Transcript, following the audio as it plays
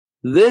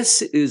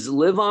This is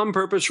Live on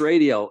Purpose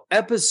Radio,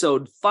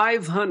 episode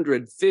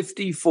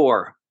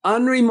 554,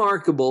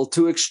 Unremarkable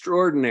to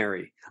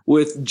Extraordinary,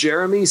 with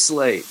Jeremy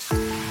Slate.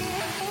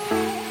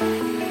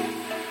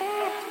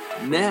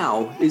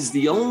 Now is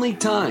the only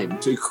time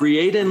to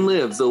create and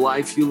live the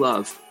life you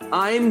love.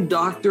 I'm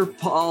Dr.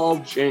 Paul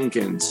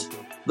Jenkins,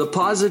 the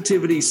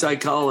positivity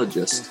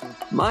psychologist.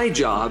 My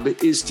job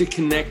is to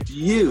connect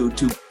you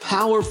to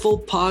powerful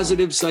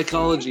positive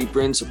psychology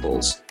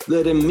principles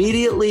that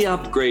immediately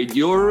upgrade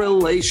your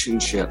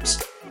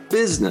relationships,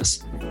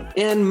 business,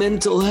 and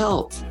mental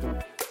health.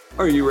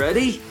 Are you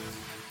ready?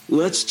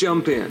 Let's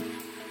jump in.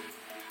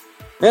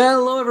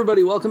 Hello,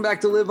 everybody. Welcome back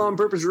to Live on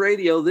Purpose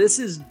Radio. This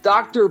is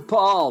Dr.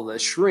 Paul, the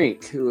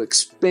shrink who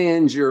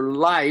expands your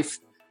life,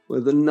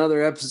 with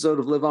another episode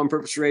of Live on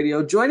Purpose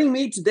Radio. Joining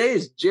me today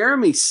is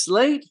Jeremy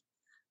Slate,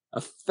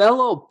 a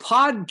fellow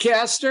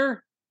podcaster.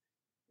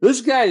 This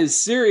guy is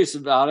serious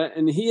about it,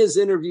 and he has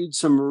interviewed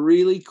some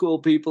really cool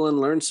people and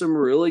learned some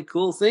really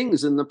cool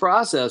things in the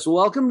process.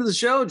 Welcome to the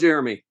show,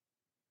 Jeremy.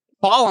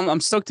 Paul,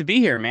 I'm stoked to be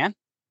here, man.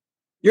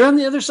 You're on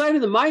the other side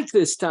of the mic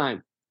this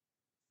time.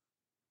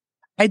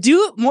 I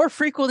do it more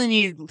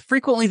frequently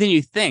than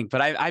you think,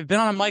 but I've been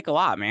on a mic a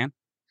lot, man.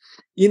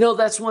 You know,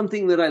 that's one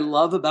thing that I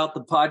love about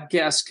the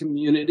podcast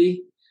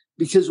community,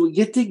 because we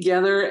get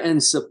together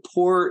and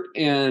support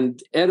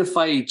and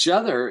edify each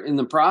other in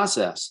the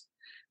process.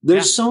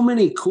 There's so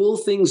many cool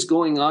things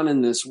going on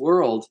in this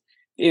world.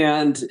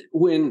 And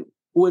when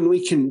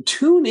we can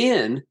tune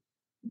in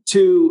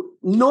to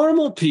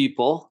normal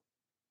people,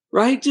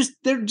 right?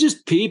 They're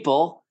just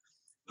people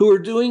who are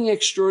doing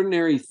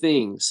extraordinary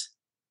things.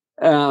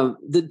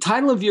 The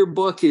title of your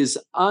book is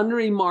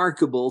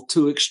Unremarkable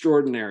to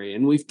Extraordinary.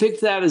 And we've picked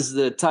that as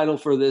the title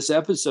for this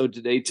episode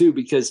today, too,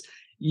 because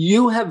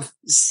you have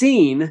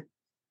seen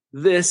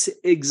this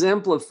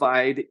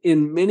exemplified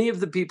in many of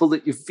the people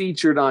that you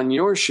featured on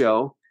your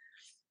show.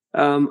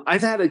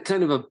 I've had a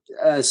kind of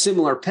a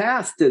similar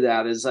path to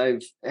that, as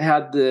I've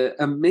had the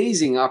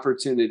amazing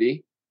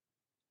opportunity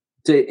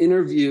to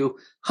interview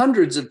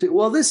hundreds of people.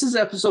 Well, this is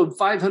episode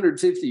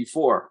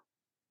 554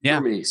 for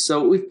me.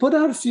 So we've put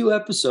out a few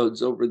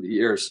episodes over the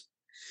years.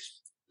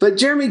 But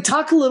Jeremy,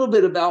 talk a little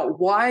bit about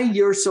why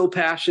you're so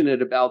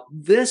passionate about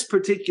this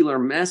particular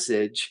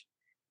message,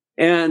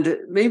 and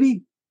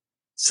maybe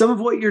some of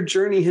what your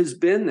journey has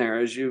been there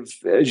as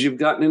you've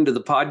gotten into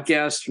the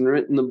podcast and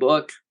written the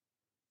book.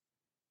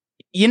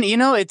 You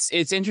know, it's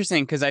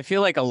interesting because I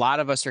feel like a lot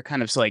of us are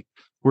kind of like,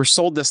 we're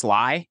sold this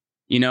lie,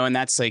 and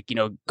that's like,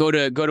 go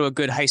to a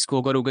good high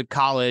school, go to a good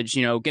college,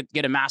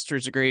 get a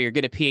master's degree or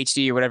get a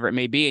PhD or whatever it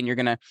may be. And you're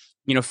going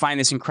to, find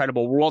this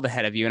incredible world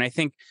ahead of you. And I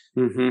think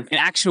in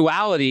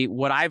actuality,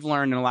 what I've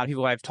learned and a lot of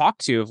people I've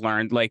talked to have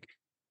learned, like,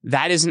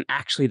 that isn't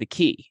actually the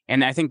key.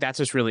 And I think that's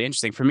what's really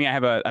interesting. For me, I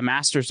have a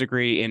master's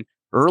degree in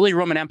early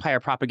Roman Empire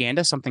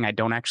propaganda, something I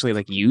don't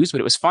actually use,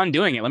 but it was fun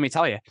doing it. Let me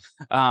tell you.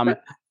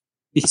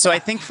 So I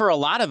think for a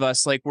lot of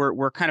us, like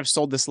we're kind of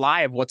sold this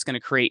lie of what's going to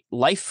create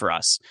life for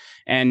us.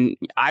 And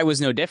I was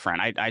no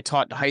different. I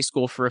taught high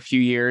school for a few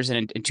years.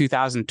 And in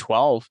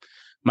 2012,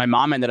 my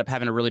mom ended up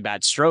having a really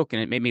bad stroke.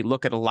 And it made me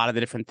look at a lot of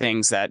the different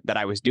things that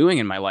I was doing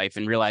in my life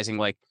and realizing,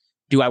 like,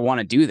 do I want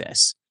to do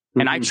this?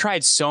 And I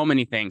tried so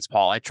many things,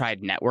 Paul. I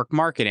tried network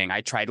marketing.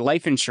 I tried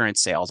life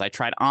insurance sales. I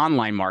tried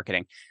online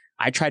marketing.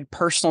 I tried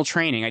personal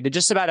training. I did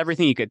just about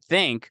everything you could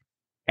think.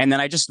 And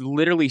then I just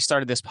literally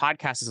started this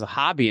podcast as a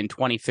hobby in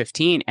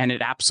 2015, and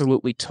it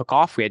absolutely took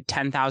off. We had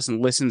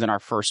 10,000 listens in our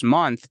first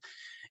month.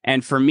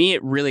 And for me,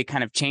 it really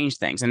kind of changed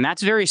things. And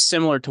that's very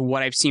similar to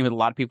what I've seen with a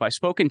lot of people I've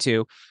spoken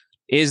to,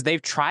 is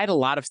they've tried a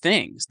lot of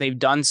things. They've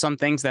done some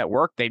things that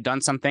worked. They've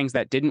done some things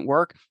that didn't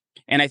work.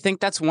 And I think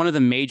that's one of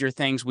the major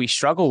things we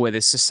struggle with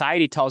is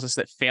society tells us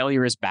that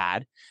failure is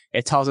bad.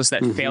 It tells us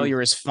that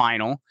failure is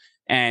final.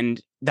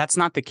 And that's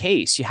not the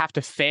case. You have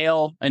to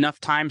fail enough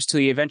times till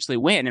you eventually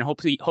win. And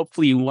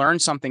hopefully you learn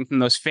something from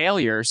those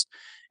failures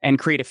and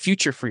create a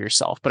future for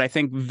yourself. But I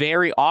think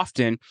very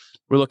often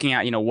we're looking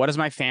at, what does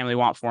my family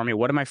want for me?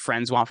 What do my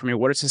friends want for me?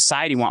 What does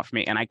society want for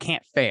me? And I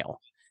can't fail.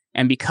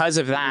 And because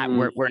of that,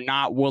 we're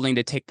not willing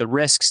to take the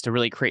risks to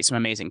really create some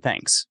amazing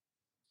things.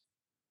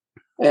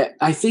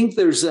 I think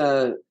there's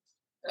a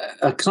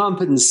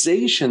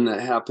compensation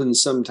that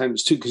happens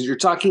sometimes too, because you're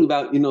talking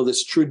about,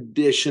 this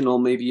traditional,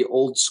 maybe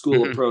old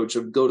school approach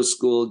of go to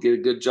school, get a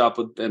good job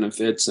with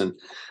benefits, and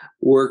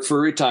work for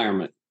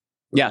retirement.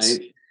 Yes.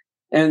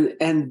 Right?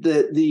 And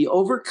the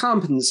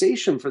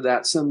overcompensation for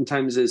that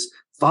sometimes is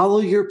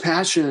follow your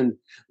passion,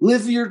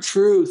 live your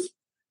truth,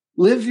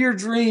 live your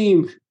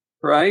dream,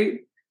 right?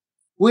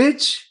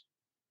 Which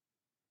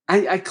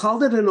I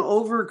called it an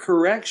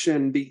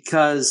overcorrection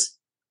because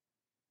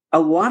a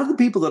lot of the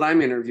people that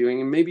I'm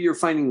interviewing, and maybe you're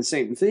finding the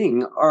same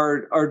thing,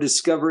 are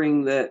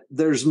discovering that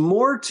there's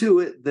more to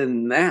it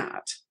than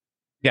that.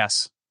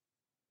 Yes.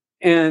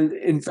 And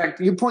in fact,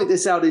 you point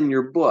this out in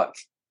your book,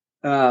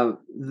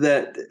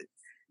 that,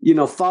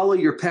 follow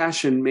your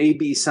passion may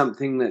be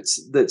something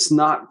that's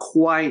not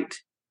quite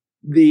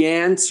the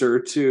answer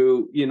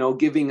to,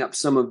 giving up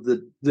some of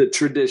the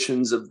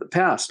traditions of the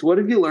past. What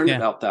have you learned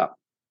about that?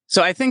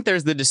 So I think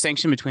there's the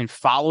distinction between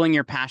following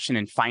your passion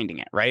and finding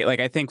it, right? Like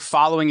I think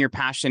following your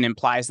passion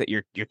implies that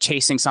you're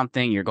chasing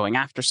something, you're going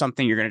after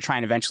something, you're going to try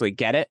and eventually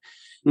get it.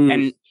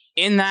 And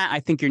in that, I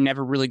think you're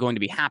never really going to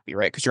be happy,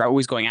 right? Because you're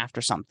always going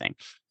after something.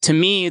 To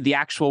me, the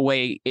actual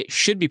way it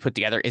should be put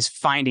together is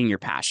finding your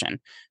passion.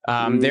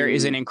 There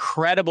is an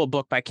incredible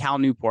book by Cal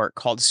Newport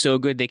called So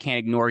Good They Can't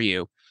Ignore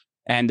You.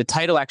 And the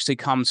title actually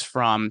comes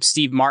from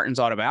Steve Martin's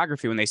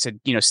autobiography when they said,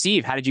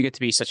 Steve, how did you get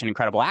to be such an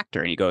incredible actor?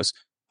 And he goes,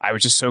 I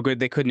was just so good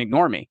they couldn't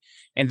ignore me.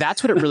 And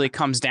that's what it really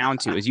comes down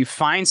to is you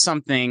find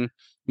something,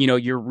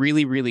 you're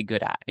really, really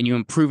good at and you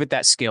improve at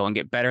that skill and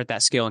get better at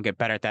that skill and get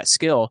better at that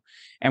skill.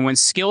 And when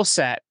skill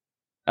set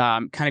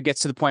kind of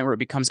gets to the point where it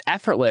becomes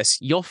effortless,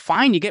 you'll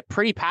find you get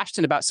pretty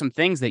passionate about some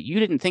things that you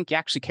didn't think you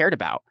actually cared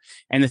about.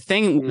 And the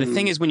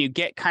thing is when you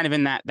get kind of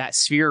in that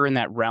sphere, in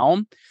that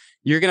realm,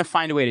 you're going to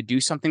find a way to do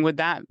something with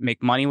that,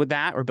 make money with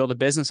that, or build a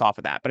business off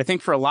of that. But I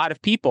think for a lot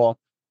of people,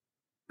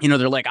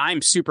 they're like,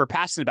 I'm super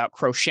passionate about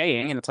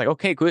crocheting. And it's like,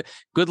 okay,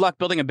 good luck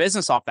building a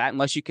business off that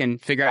unless you can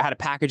figure out how to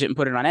package it and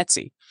put it on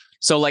Etsy.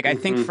 So like, I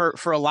think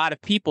for a lot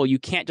of people, you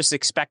can't just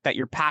expect that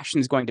your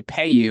passion is going to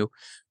pay you,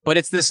 but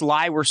it's this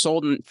lie we're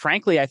sold. And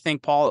frankly, I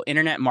think, Paul,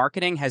 internet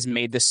marketing has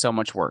made this so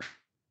much worse.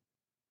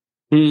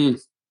 An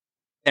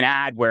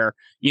ad where,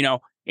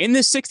 in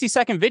this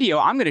 60-second video,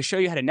 I'm going to show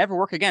you how to never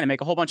work again and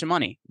make a whole bunch of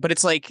money. But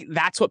it's like,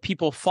 that's what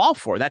people fall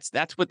for. That's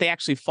what they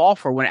actually fall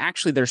for when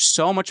actually there's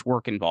so much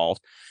work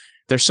involved.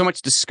 There's so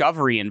much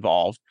discovery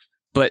involved,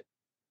 but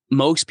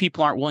most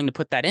people aren't willing to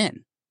put that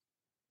in.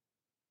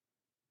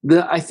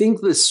 I think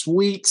the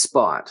sweet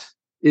spot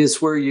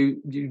is where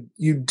you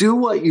do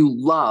what you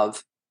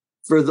love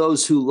for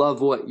those who love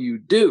what you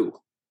do.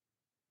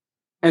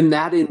 And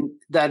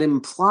that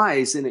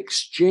implies an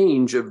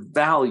exchange of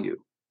value.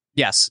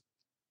 Yes.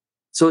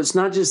 So it's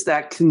not just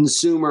that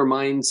consumer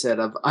mindset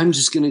of, I'm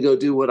just going to go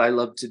do what I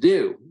love to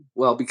do.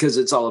 Well, because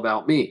it's all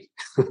about me.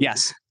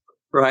 Yes.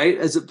 Right?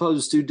 As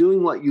opposed to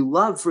doing what you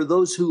love for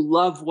those who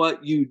love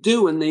what you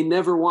do, and they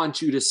never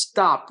want you to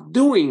stop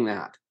doing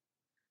that.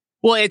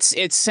 Well, it's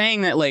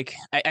saying that, like,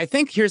 I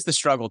think here's the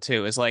struggle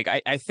too, is like,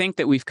 I think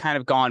that we've kind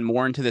of gone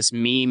more into this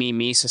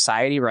me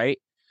society, right?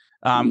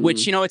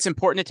 Which, it's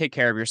important to take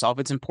care of yourself.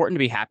 It's important to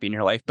be happy in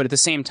your life. But at the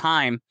same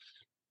time,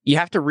 you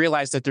have to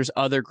realize that there's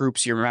other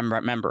groups you're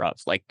a member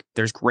of. Like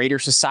there's greater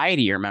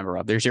society you're a member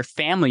of. There's your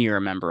family you're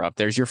a member of.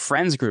 There's your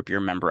friends group you're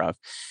a member of.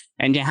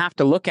 And you have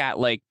to look at,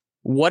 like,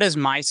 what is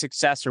my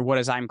success or what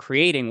is I'm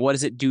creating? What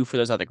does it do for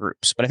those other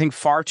groups? But I think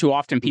far too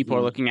often people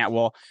are looking at,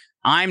 well,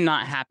 I'm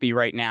not happy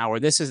right now,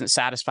 or this isn't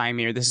satisfying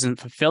me, or this isn't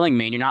fulfilling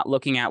me. And you're not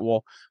looking at,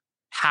 well,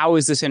 how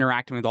is this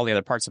interacting with all the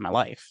other parts of my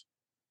life?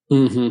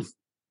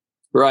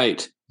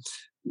 Right.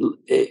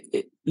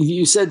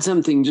 You said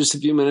something just a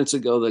few minutes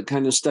ago that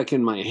kind of stuck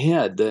in my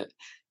head that,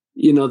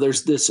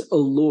 there's this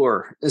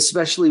allure,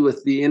 especially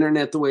with the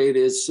internet, the way it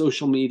is,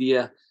 social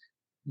media,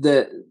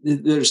 that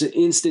there's an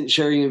instant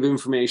sharing of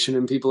information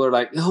and people are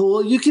like, oh,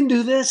 well, you can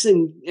do this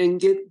and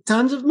get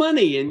tons of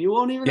money and you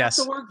won't even have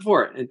to work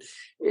for it. And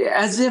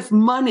as if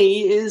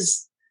money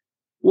is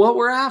what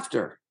we're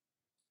after.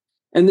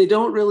 And they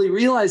don't really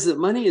realize that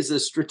money is a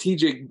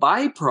strategic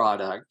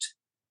byproduct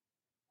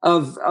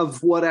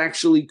of what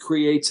actually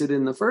creates it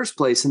in the first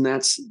place. And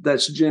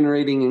that's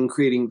generating and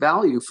creating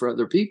value for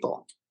other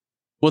people.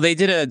 Well, they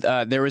did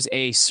there was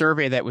a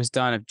survey that was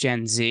done of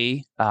Gen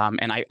Z.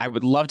 And I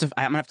would love to,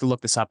 I'm gonna have to look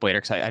this up later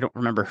because I don't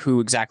remember who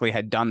exactly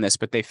had done this,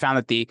 but they found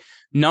that the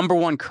number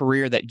one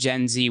career that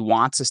Gen Z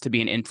wants is to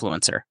be an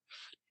influencer.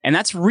 And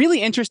that's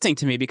really interesting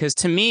to me because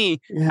to me,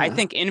 I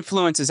think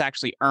influence is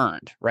actually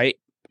earned, right?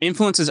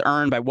 Influence is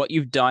earned by what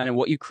you've done and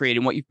what you've created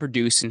and what you've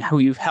produced and who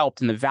you've helped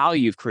and the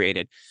value you've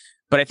created.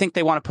 But I think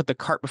they want to put the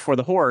cart before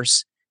the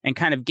horse and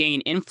kind of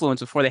gain influence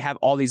before they have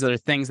all these other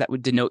things that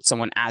would denote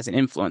someone as an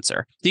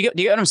influencer. Do you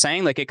get what I'm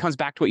saying? Like, it comes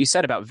back to what you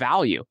said about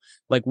value.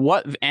 Like,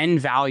 what end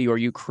value are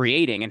you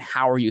creating and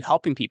how are you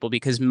helping people?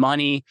 Because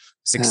money,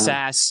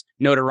 success,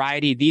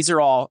 notoriety, these are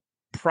all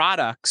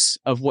products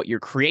of what you're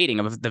creating,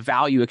 of the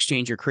value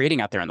exchange you're creating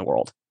out there in the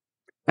world.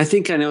 I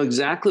think I know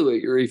exactly what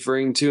you're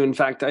referring to. In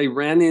fact, I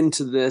ran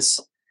into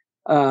this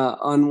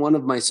on one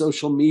of my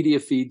social media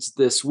feeds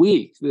this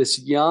week.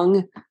 This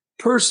young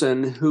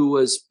person who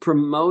was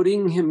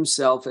promoting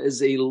himself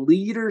as a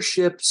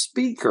leadership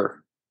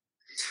speaker,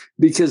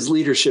 because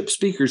leadership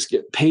speakers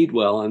get paid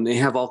well and they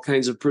have all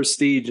kinds of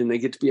prestige and they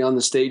get to be on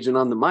the stage and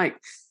on the mic.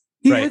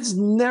 He has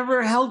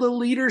never held a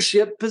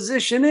leadership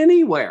position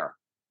anywhere.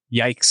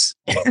 Yikes.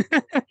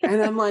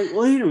 And I'm like,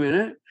 wait a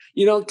minute,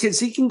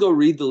 because he can go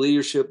read the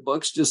leadership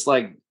books just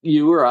like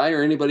you or I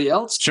or anybody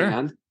else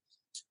can.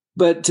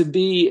 But to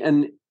be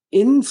an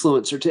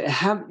influencer, to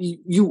have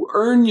you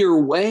earn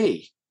your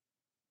way.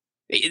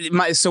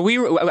 So we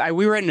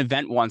were at an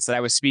event once that I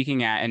was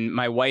speaking at, and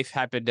my wife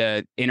happened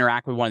to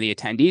interact with one of the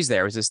attendees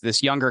there. It was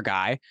this younger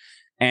guy,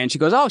 and she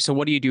goes, "Oh, so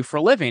what do you do for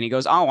a living?" And he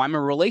goes, "Oh, I'm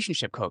a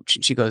relationship coach."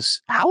 And she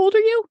goes, "How old are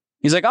you?"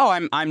 He's like, oh,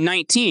 I'm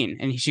 19.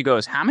 And she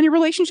goes, how many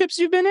relationships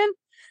you've been in?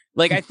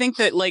 Like, I think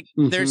that like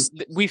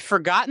we've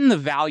forgotten the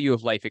value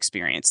of life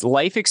experience.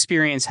 Life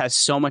experience has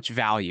so much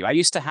value. I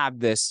used to have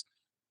this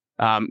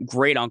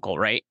great uncle,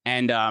 right?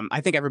 And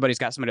I think everybody's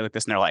got somebody like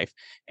this in their life.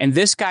 And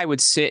this guy would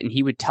sit and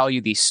he would tell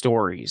you these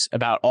stories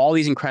about all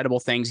these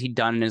incredible things he'd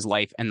done in his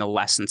life and the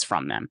lessons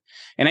from them.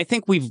 And I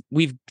think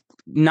we've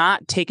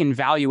not taken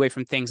value away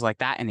from things like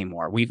that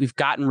anymore. We've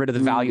gotten rid of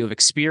the value of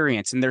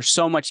experience. And there's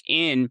so much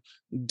in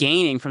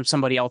gaining from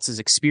somebody else's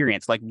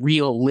experience, like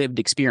real lived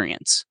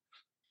experience.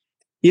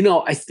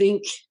 I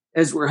think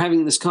as we're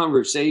having this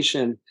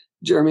conversation,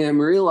 Jeremy, I'm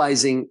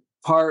realizing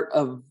part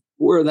of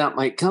where that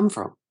might come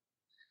from.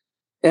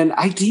 And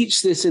I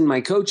teach this in my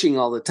coaching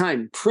all the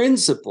time.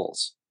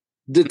 Principles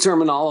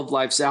determine all of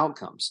life's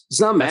outcomes. It's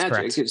not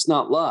magic. It's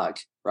not luck,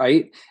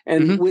 right?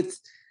 And with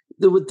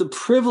the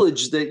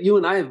privilege that you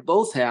and I have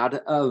both had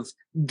of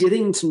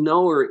getting to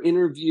know or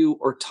interview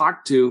or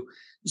talk to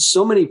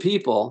so many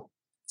people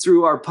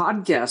through our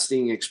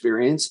podcasting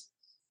experience,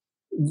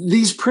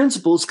 these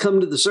principles come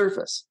to the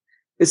surface.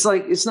 It's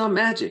like, it's not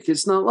magic.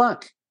 It's not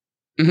luck.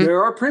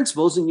 There are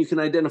principles and you can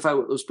identify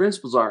what those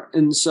principles are.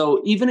 And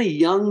so even a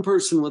young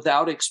person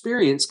without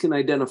experience can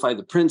identify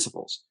the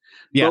principles.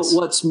 Yes. But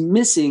what's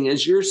missing,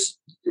 as you're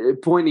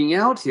pointing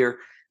out here,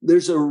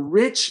 there's a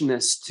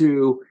richness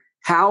to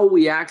how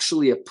we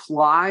actually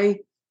apply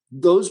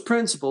those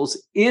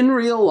principles in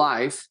real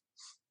life.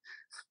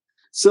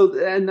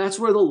 And that's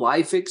where the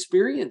life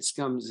experience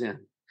comes in.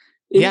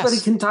 Anybody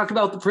can talk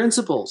about the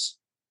principles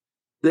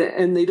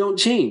and they don't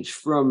change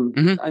from,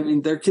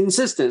 they're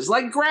consistent. It's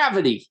like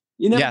gravity.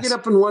 You never get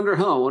up and wonder,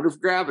 I wonder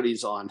if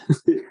gravity's on.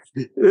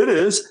 It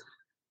is.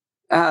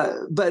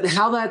 But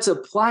how that's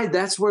applied,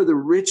 that's where the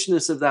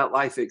richness of that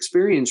life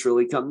experience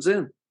really comes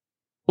in.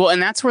 Well,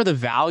 and that's where the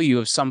value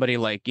of somebody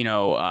like,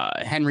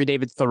 Henry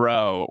David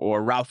Thoreau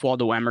or Ralph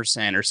Waldo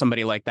Emerson or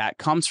somebody like that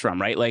comes from,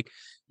 right? Like,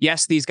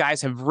 yes, these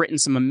guys have written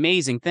some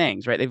amazing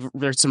things, right?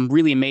 There's some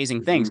really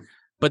amazing things,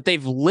 but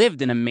they've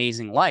lived an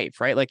amazing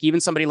life, right? Like even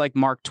somebody like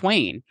Mark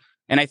Twain.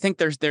 And I think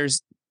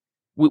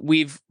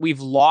we've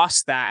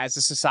lost that as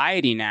a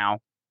society now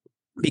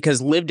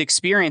because lived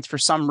experience for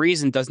some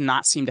reason does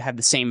not seem to have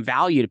the same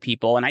value to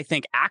people. And I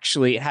think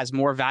actually it has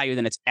more value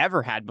than it's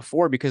ever had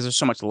before because there's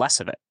so much less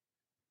of it.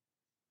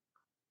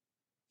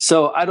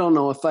 So I don't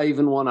know if I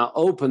even want to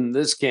open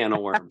this can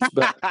of worms,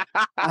 but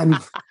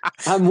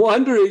I'm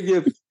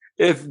wondering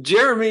if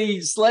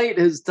Jeremy Slate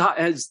has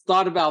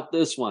thought about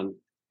this one.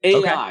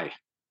 AI,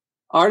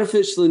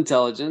 artificial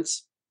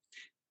intelligence.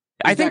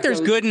 I think there's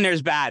good and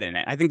there's bad in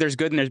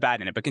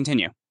it. But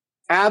continue.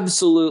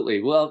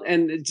 Absolutely. Well,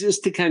 and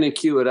just to kind of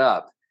cue it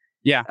up.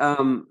 Yeah.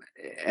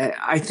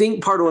 I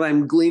think part of what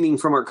I'm gleaning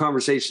from our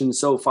conversation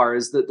so far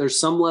is that there's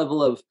some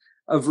level of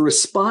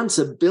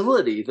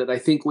responsibility that I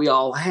think we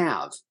all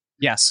have.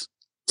 Yes.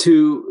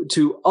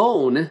 To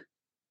own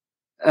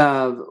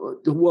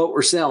what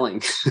we're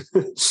selling.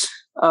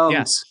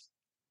 Yes.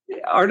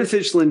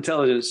 Artificial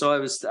intelligence. So I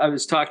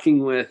was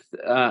talking with,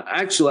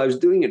 actually I was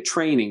doing a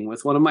training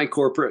with one of my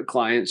corporate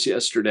clients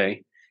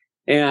yesterday,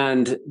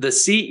 and the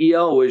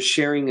CEO was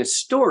sharing a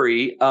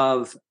story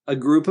of a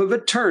group of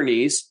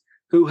attorneys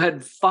who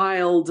had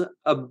filed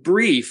a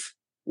brief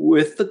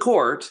with the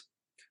court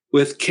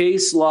with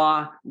case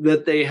law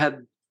that they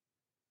had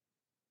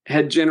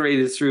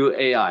generated through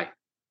AI.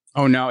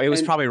 Oh no, it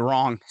was probably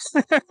wrong.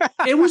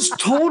 It was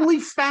totally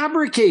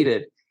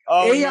fabricated.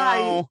 Oh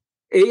no.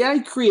 AI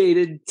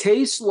created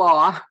case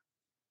law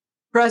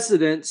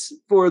precedents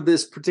for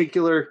this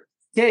particular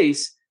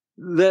case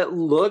that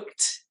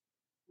looked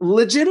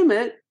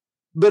legitimate,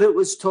 but it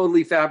was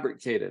totally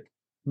fabricated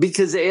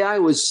because AI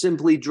was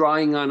simply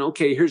drawing on,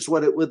 okay, here's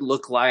what it would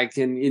look like,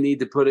 and you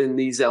need to put in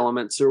these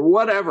elements or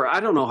whatever.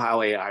 I don't know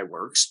how AI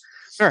works.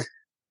 Sure.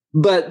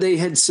 But they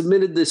had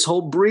submitted this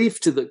whole brief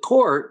to the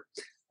court,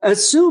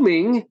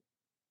 assuming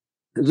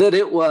that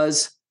it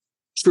was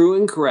true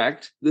and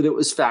correct, that it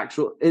was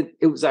factual. It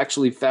was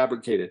actually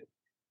fabricated.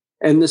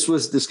 And this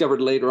was discovered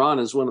later on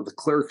as one of the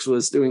clerks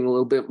was doing a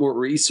little bit more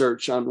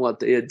research on what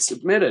they had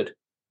submitted.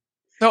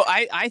 So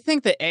I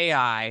think that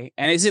AI,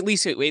 and is at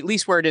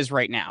least where it is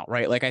right now,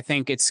 right? Like, I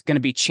think it's going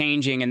to be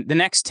changing. And the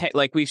next,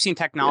 like we've seen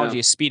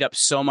technology speed up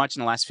so much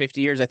in the last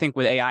 50 years. I think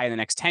with AI in the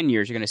next 10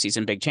 years, you're going to see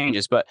some big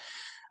changes. But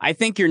I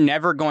think you're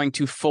never going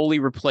to fully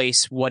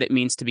replace what it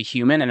means to be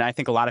human. And I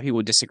think a lot of people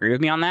would disagree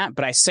with me on that.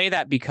 But I say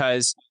that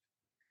because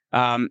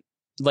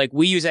like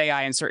we use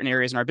AI in certain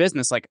areas in our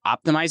business, like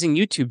optimizing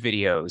YouTube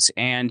videos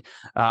and,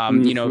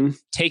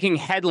 taking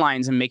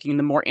headlines and making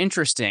them more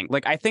interesting.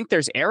 Like, I think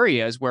there's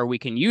areas where we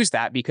can use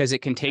that because it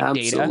can take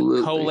data,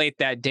 collate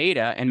that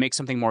data and make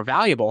something more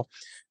valuable.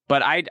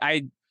 But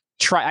I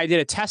did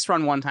a test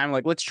run one time,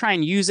 like, let's try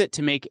and use it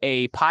to make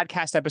a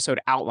podcast episode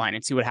outline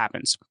and see what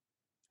happens.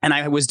 And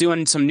I was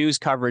doing some news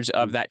coverage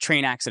of that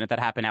train accident that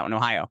happened out in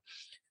Ohio.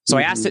 So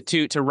I asked it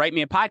to write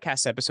me a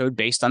podcast episode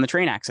based on the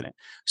train accident.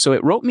 So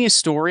it wrote me a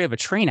story of a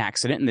train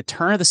accident in the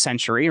turn of the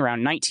century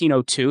around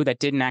 1902 that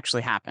didn't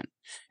actually happen.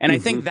 And I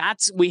think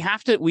that's,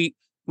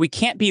 we we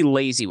can't be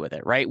lazy with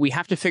it, right? We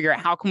have to figure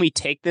out how can we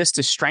take this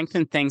to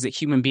strengthen things that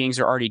human beings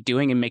are already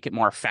doing and make it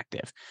more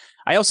effective.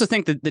 I also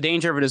think that the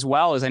danger of it as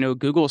well is I know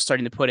Google is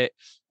starting to put it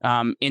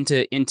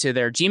into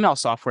their Gmail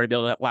software to be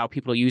able to allow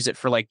people to use it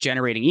for like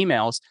generating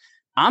emails.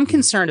 I'm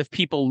concerned of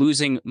people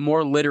losing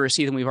more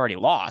literacy than we've already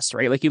lost,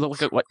 right? Like you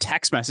look at what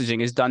text messaging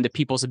has done to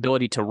people's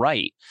ability to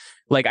write.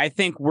 Like I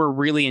think we're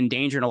really in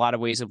danger in a lot of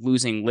ways of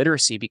losing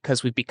literacy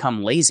because we've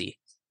become lazy.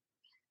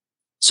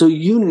 So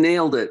you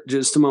nailed it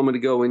just a moment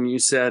ago when you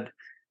said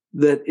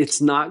that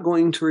it's not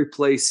going to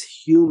replace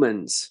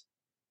humans.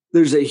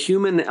 There's a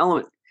human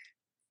element.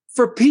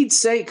 For Pete's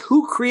sake,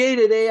 who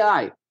created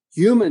AI?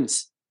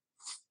 Humans,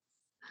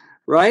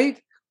 right?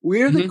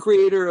 We're the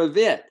creator of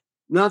it,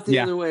 not the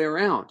other way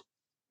around.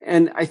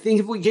 And I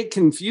think if we get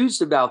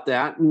confused about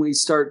that and we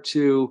start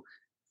to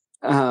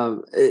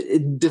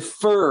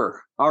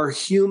defer our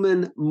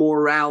human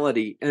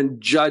morality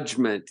and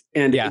judgment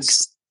and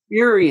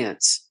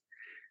experience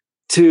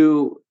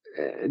to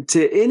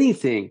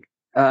anything,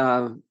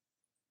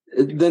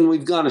 then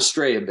we've gone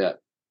astray a bit.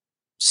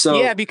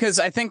 So yeah, because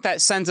I think that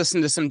sends us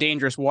into some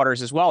dangerous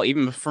waters as well,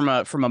 even from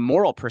a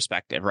moral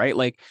perspective, right?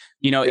 Like,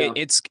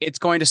 it's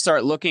going to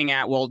start looking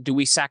at, well, do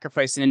we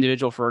sacrifice an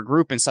individual for a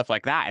group and stuff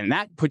like that? And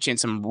that puts you in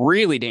some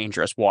really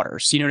dangerous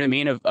waters. You know what I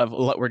mean? Of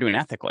what we're doing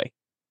ethically.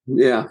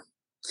 Yeah.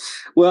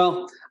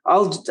 Well,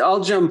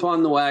 I'll jump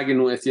on the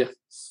wagon with you.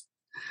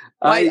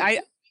 I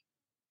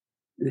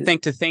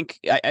think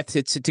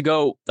to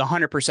go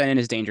 100% in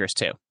is dangerous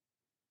too.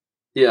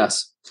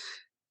 Yes.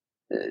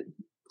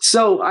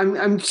 So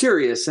I'm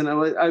curious, and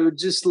I would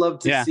just love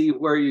to see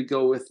where you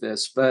go with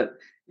this. But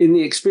in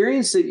the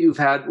experience that you've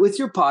had with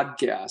your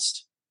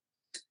podcast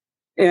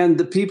and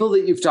the people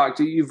that you've talked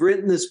to, you've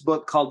written this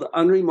book called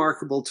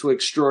Unremarkable to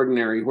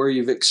Extraordinary, where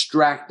you've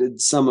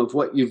extracted some of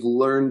what you've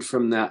learned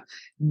from that.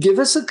 Give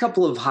us a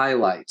couple of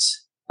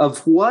highlights of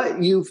what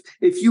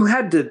if you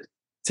had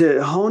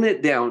to hone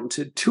it down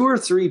to 2 or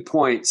 3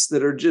 points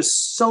that are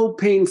just so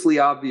painfully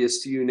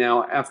obvious to you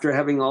now after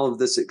having all of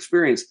this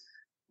experience,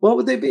 what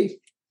would they be?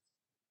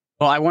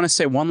 Well, I want to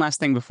say one last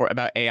thing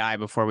about AI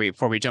before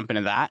we jump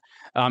into that.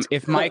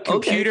 If my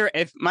computer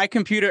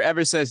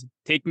ever says,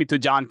 take me to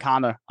John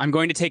Connor, I'm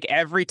going to take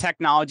every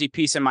technology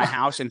piece in my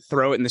house and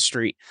throw it in the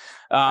street.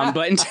 But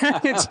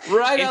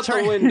right out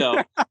the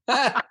window.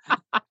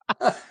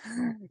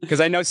 Because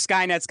I know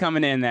Skynet's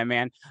coming in there,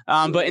 man.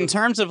 But in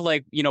terms of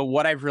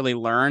what I've really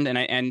learned,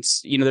 and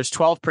there's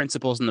 12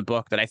 principles in the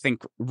book that I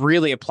think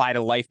really apply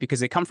to life because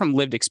they come from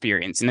lived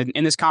experience. And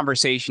in this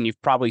conversation,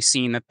 you've probably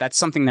seen that that's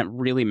something that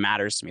really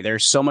matters to me.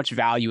 There's so much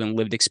value in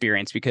lived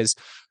experience because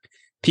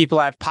people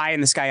have pie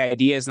in the sky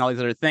ideas and all these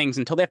other things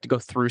until they have to go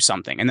through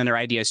something, and then their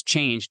ideas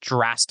change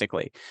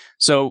drastically.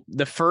 So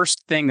the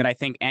first thing that I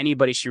think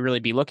anybody should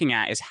really be looking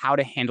at is how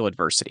to handle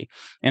adversity.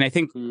 And I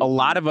think a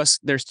lot of us,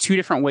 there's 2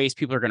 different ways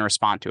people are going to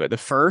respond to it. The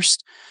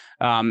first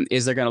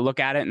is they're going to look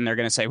at it and they're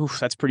going to say, oof,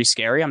 that's pretty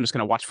scary. I'm just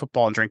going to watch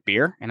football and drink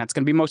beer. And that's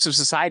going to be most of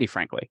society,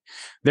 frankly.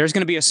 There's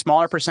going to be a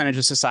smaller percentage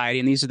of society,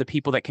 and these are the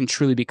people that can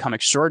truly become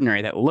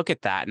extraordinary, that look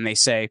at that and they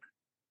say,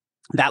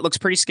 that looks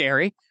pretty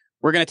scary.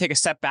 We're going to take a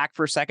step back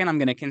for a second. I'm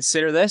going to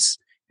consider this,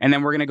 and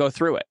then we're going to go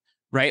through it,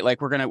 right? Like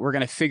we're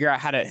going to figure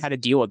out how to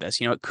deal with this.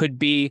 It could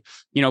be,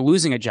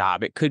 losing a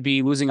job. It could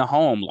be losing a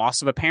home,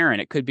 loss of a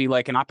parent. It could be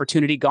like an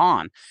opportunity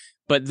gone.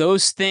 But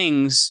those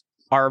things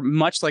are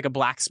much like a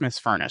blacksmith's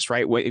furnace,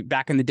 right?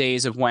 Back in the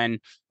days of when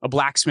a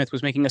blacksmith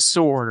was making a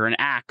sword or an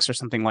axe or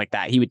something like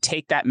that, he would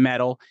take that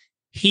metal,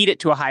 heat it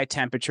to a high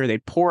temperature,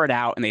 they'd pour it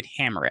out, and they'd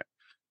hammer it.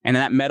 And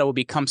then that metal would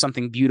become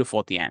something beautiful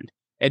at the end.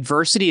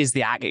 Adversity is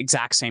the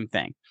exact same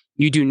thing.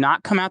 You do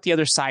not come out the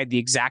other side the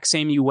exact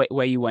same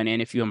way you went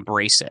in if you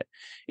embrace it.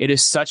 It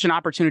is such an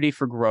opportunity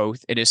for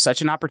growth. It is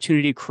such an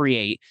opportunity to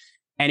create.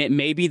 And it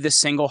may be the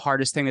single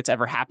hardest thing that's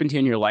ever happened to you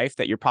in your life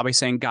that you're probably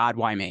saying, God,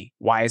 why me?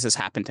 Why has this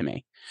happened to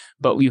me?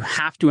 But you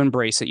have to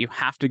embrace it. You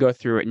have to go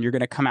through it, and you're going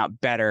to come out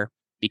better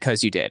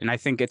because you did. And I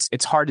think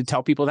it's hard to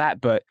tell people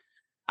that, but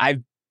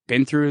I've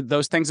been through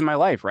those things in my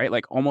life, right?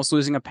 Like almost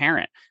losing a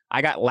parent.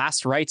 I got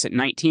last rites at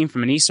 19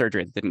 from a knee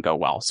surgery that didn't go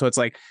well. So it's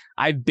like,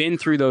 I've been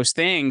through those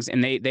things,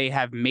 and they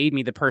have made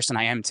me the person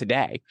I am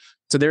today.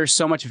 So there's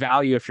so much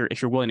value if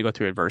you're willing to go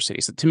through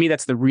adversity. So to me,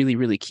 that's the really,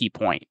 really key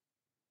point.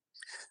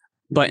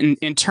 But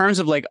in terms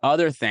of like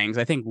other things,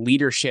 I think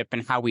leadership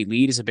and how we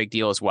lead is a big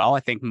deal as well. I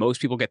think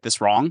most people get this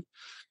wrong.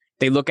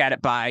 They look at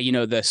it by,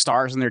 the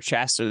stars on their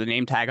chest or the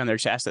name tag on their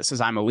chest that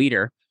says I'm a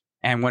leader.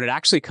 And what it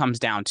actually comes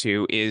down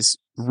to is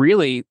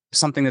really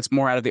something that's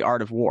more out of the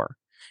art of war.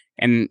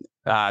 And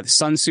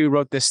Sun Tzu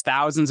wrote this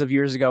thousands of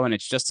years ago, and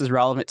it's just as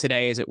relevant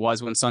today as it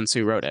was when Sun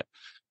Tzu wrote it.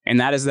 And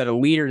that is that a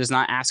leader does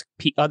not ask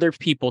other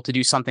people to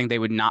do something they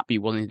would not be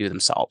willing to do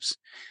themselves.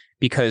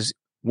 Because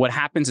what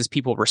happens is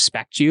people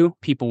respect you,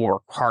 people will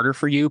work harder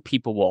for you,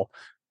 people will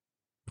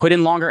put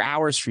in longer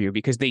hours for you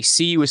because they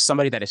see you as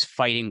somebody that is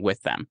fighting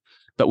with them.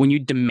 But when you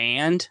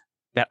demand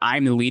that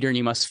I'm the leader and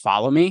you must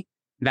follow me,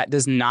 that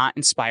does not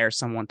inspire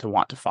someone to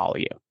want to follow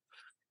you.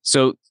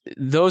 So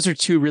those are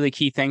 2 really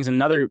key things.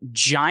 Another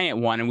giant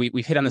one, and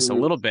we've hit on this a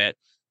little bit,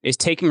 is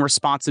taking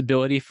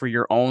responsibility for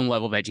your own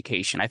level of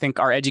education. I think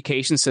our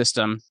education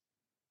system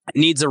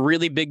needs a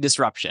really big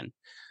disruption.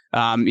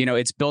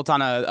 It's built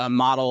on a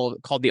model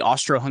called the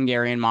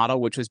Austro-Hungarian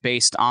model, which was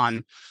based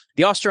on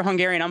the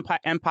Austro-Hungarian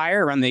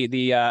Empire around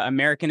the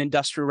American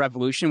Industrial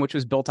Revolution, which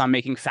was built on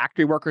making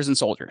factory workers and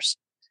soldiers.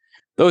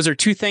 Those are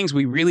two things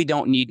we really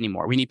don't need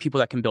anymore. We need people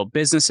that can build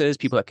businesses,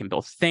 people that can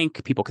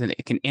think, people can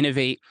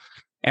innovate.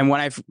 And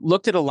when I've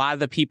looked at a lot of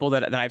the people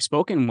that I've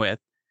spoken with,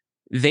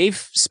 they've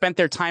spent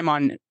their time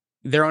on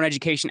their own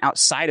education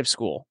outside of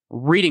school,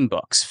 reading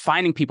books,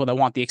 finding people that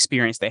want the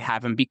experience they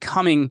have and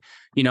becoming,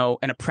 an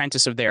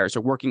apprentice of theirs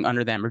or working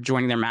under them or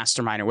joining their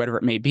mastermind or whatever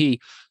it may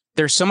be.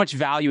 There's so much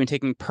value in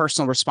taking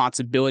personal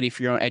responsibility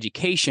for your own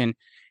education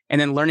and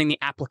then learning the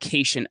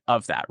application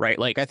of that, right?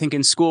 Like I think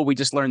in school, we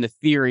just learn the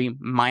theory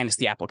minus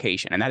the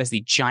application. And that is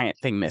the giant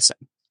thing missing.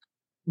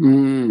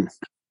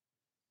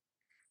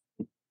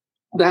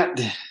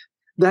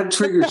 That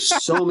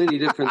triggers so many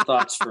different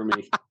thoughts for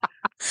me.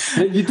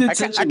 You did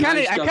such a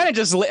nice job. I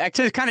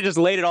kind of just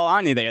laid it all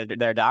on you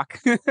there, Doc.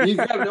 You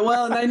grabbed it.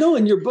 Well, and I know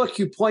in your book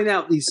you point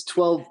out these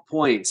 12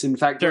 points. In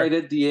fact, right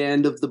at the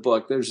end of the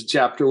book, there's a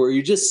chapter where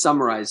you just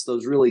summarize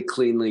those really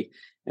cleanly,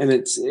 and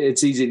it's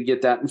easy to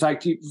get that. In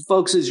fact,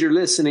 folks, as you're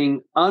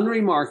listening,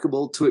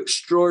 Unremarkable to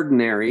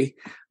Extraordinary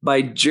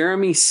by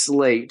Jeremy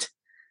Slate,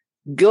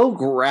 go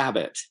grab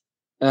it.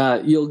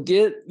 You'll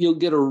get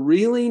a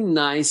really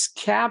nice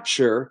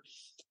capture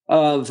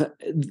of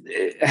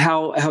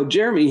how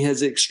Jeremy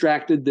has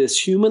extracted this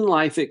human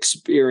life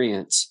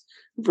experience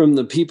from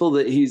the people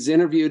that he's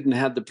interviewed and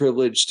had the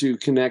privilege to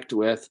connect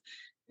with.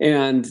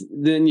 And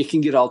then you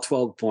can get all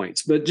 12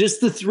 points. But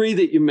just the 3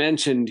 that you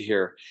mentioned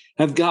here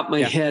have got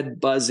my head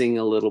buzzing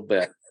a little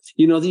bit.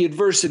 The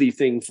adversity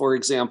thing, for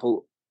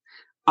example,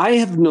 I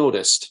have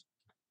noticed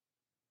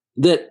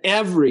that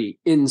every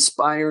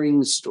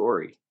inspiring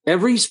story,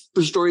 every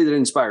story that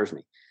inspires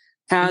me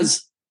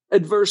has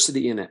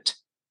adversity in it.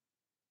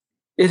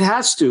 It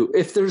has to.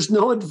 If there's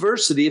no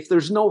adversity, if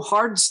there's no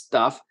hard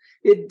stuff,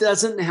 it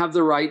doesn't have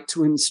the right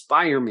to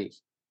inspire me.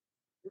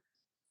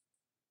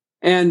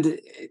 And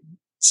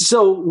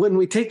so when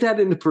we take that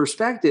into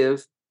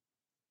perspective,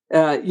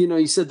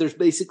 you said there's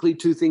basically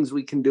 2 things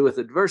we can do with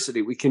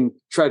adversity. We can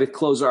try to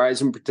close our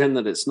eyes and pretend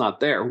that it's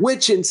not there,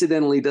 which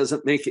incidentally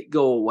doesn't make it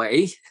go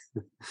away.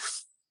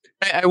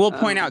 I will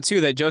point out, too,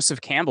 that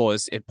Joseph Campbell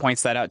it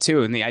points that out,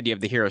 too, in the idea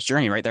of the hero's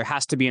journey, right? There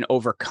has to be an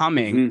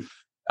overcoming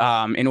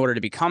in order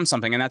to become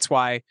something. And that's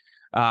why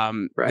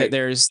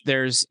there's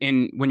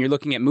when you're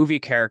looking at movie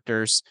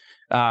characters,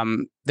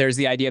 there's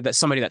the idea that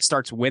somebody that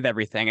starts with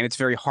everything, and it's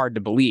very hard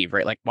to believe,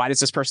 right? Like, why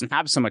does this person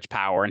have so much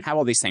power and have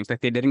all these things?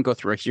 Like, they didn't go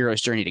through a hero's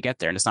journey to get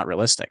there, and it's not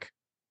realistic.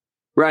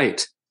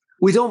 Right.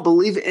 We don't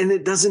believe it, and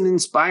it doesn't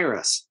inspire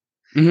us.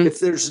 If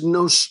there's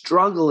no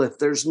struggle, if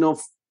there's no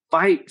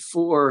fight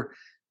for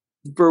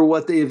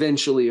what they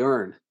eventually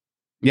earn,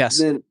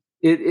 then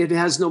it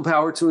has no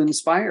power to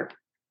inspire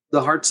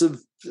the hearts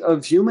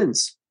of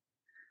humans.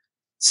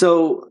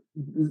 So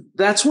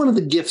that's one of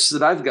the gifts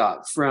that I've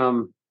got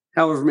from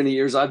however many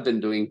years I've been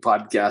doing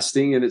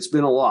podcasting, and it's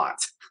been a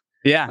lot.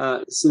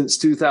 Since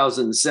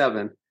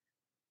 2007.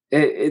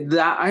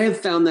 That I have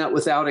found that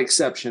without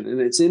exception.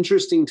 And it's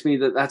interesting to me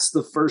that that's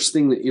the first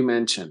thing that you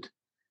mentioned,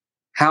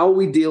 how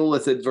we deal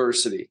with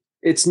adversity.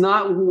 It's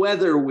not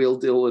whether we'll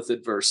deal with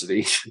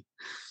adversity,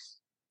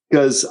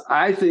 because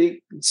I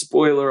think,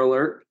 spoiler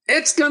alert,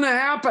 it's going to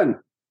happen.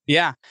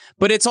 Yeah.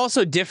 But it's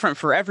also different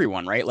for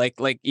everyone, right?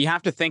 Like you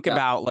have to think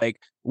about like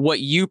what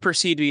you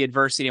perceive to be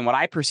adversity and what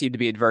I perceive to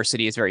be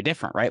adversity is very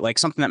different, right? Like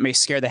something that may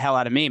scare the hell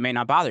out of me may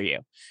not bother you.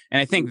 And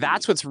I think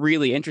that's what's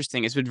really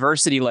interesting is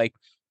adversity. Like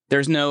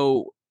there's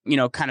no,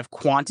 kind of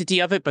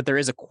quantity of it, but there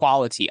is a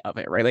quality of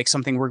it, right? Like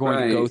something we're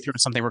going to go through,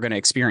 something we're going to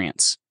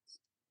experience.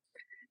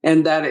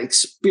 And that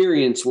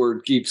experience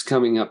word keeps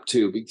coming up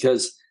too,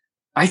 because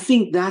I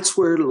think that's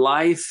where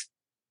life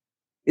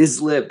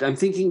is lived. I'm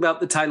thinking about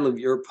the title of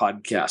your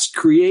podcast,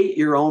 Create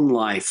Your Own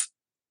Life.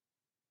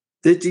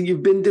 That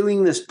you've been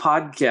doing this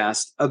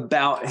podcast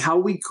about how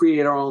we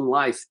create our own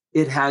life.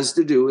 It has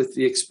to do with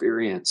the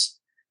experience.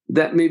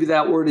 That maybe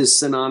that word is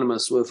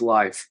synonymous with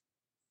life.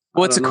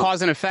 Well, it's a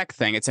cause and effect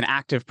thing. It's an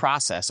active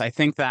process. I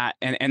think that,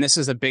 and this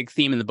is a big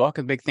theme in the book,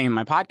 a big theme in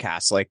my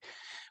podcast. Like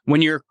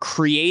when you're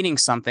creating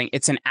something,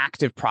 it's an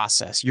active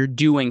process. You're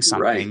doing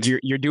something. Right.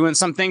 You're doing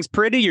some things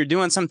pretty, you're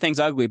doing some things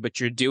ugly,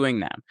 but you're doing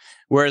them.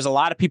 Whereas a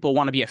lot of people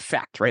want to be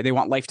effect, right? They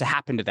want life to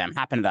happen to them.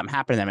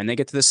 And they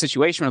get to this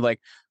situation where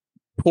like,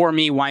 poor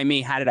me, why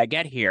me? How did I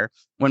get here?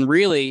 When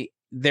really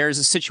there's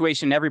a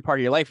situation in every part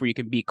of your life where you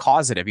can be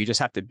causative. You just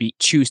have to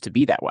choose to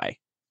be that way.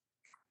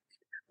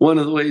 One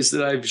of the ways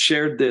that I've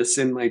shared this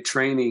in my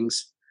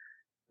trainings,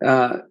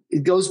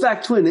 it goes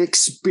back to an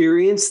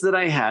experience that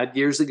I had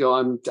years ago.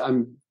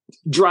 I'm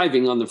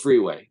driving on the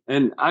freeway,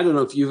 and I don't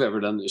know if you've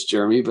ever done this,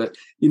 Jeremy, but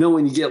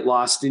when you get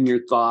lost in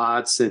your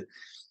thoughts and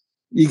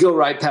you go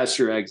right past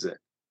your exit,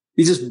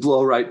 you just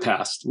blow right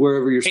past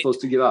wherever you're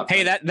supposed to get up.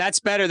 Hey, that's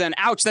better than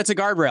ouch. That's a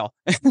guardrail.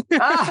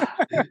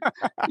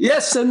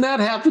 Yes, and that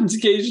happens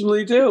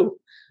occasionally too.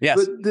 Yes.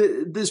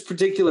 But this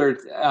particular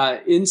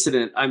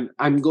incident,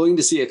 I'm going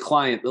to see a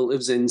client that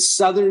lives in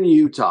southern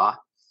Utah.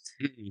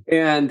 Mm-hmm.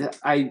 And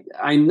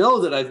I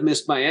know that I've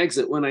missed my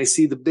exit when I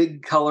see the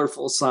big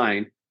colorful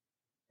sign,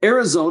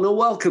 Arizona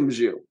welcomes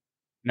you.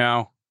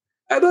 No.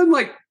 And I'm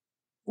like,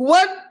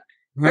 what?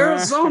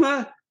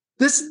 Arizona?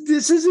 This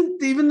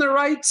isn't even the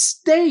right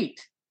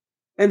state.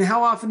 And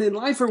how often in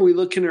life are we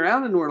looking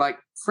around and we're like,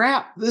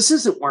 crap, this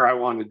isn't where I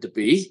wanted to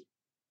be.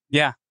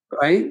 Yeah.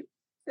 Right.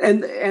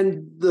 And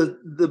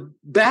the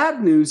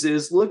bad news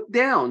is, look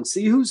down,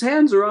 see whose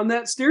hands are on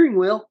that steering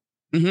wheel.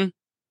 Mm-hmm.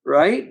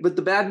 Right. But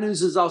the bad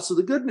news is also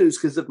the good news,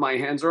 because if my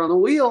hands are on the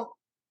wheel,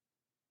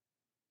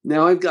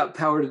 now I've got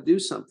power to do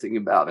something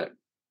about it.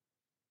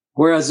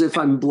 Whereas if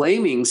I'm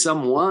blaming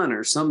someone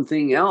or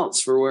something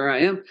else for where I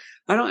am,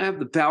 I don't have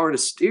the power to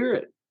steer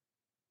it.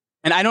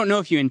 And I don't know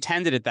if you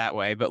intended it that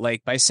way, but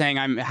like by saying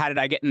how did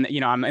I get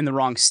in, I'm in the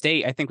wrong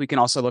state. I think we can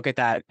also look at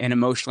that and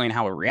emotionally and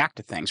how we react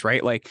to things,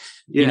 right? Like,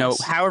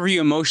 yes. However you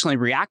emotionally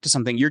react to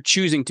something, you're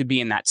choosing to be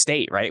in that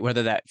state, right?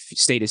 Whether that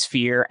state is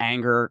fear,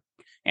 anger,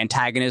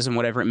 antagonism,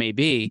 whatever it may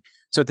be.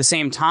 So at the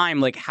same time,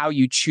 like how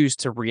you choose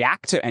to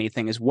react to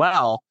anything as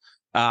well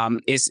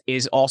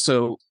is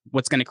also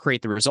what's going to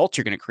create the results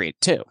you're going to create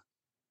too.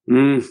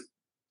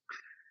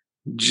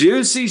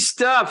 Juicy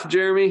stuff,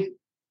 Jeremy.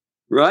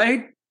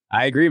 Right?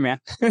 I agree, man.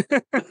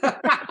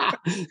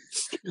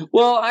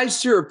 Well, I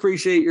sure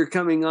appreciate your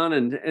coming on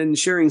and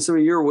sharing some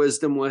of your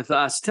wisdom with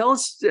us. Tell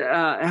us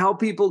how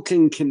people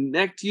can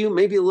connect you,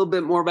 maybe a little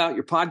bit more about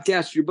your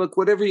podcast, your book,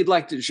 whatever you'd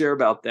like to share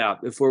about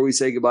that before we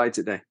say goodbye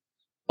today.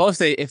 Well,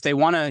 if they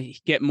want to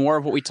get more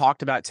of what we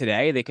talked about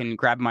today, they can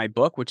grab my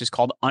book, which is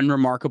called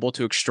Unremarkable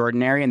to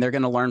Extraordinary. And they're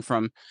going to learn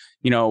from,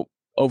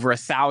 over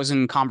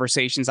 1,000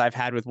 conversations I've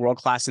had with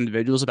world-class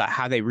individuals about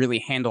how they really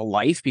handle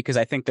life, because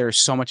I think there's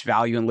so much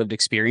value in lived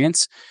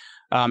experience.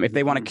 If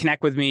they want to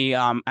connect with me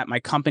at my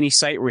company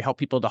site, where we help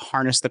people to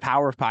harness the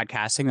power of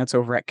podcasting, that's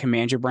over at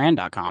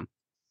commandyourbrand.com.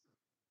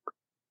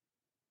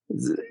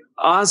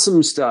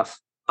 Awesome stuff.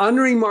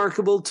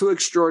 Unremarkable to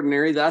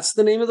Extraordinary. That's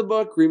the name of the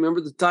book. Remember,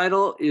 the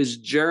title is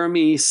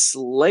Jeremy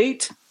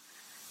Slate,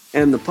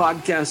 and the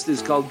podcast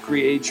is called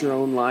Create Your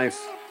Own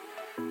Life.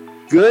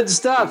 Good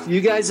stuff. You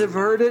guys have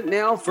heard it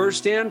now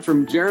firsthand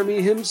from Jeremy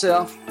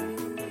himself.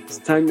 It's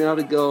time now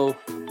to go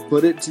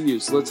put it to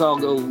use. Let's all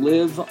go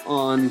live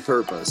on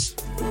purpose.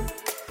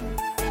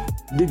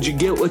 Did you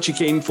get what you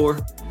came for?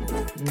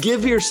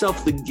 Give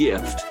yourself the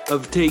gift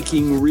of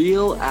taking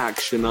real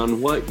action on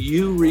what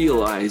you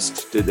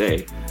realized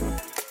today.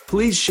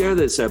 Please share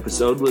this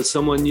episode with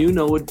someone you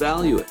know would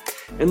value it,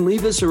 and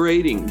leave us a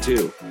rating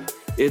too.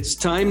 It's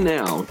time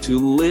now to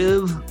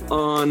live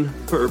on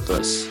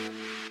purpose.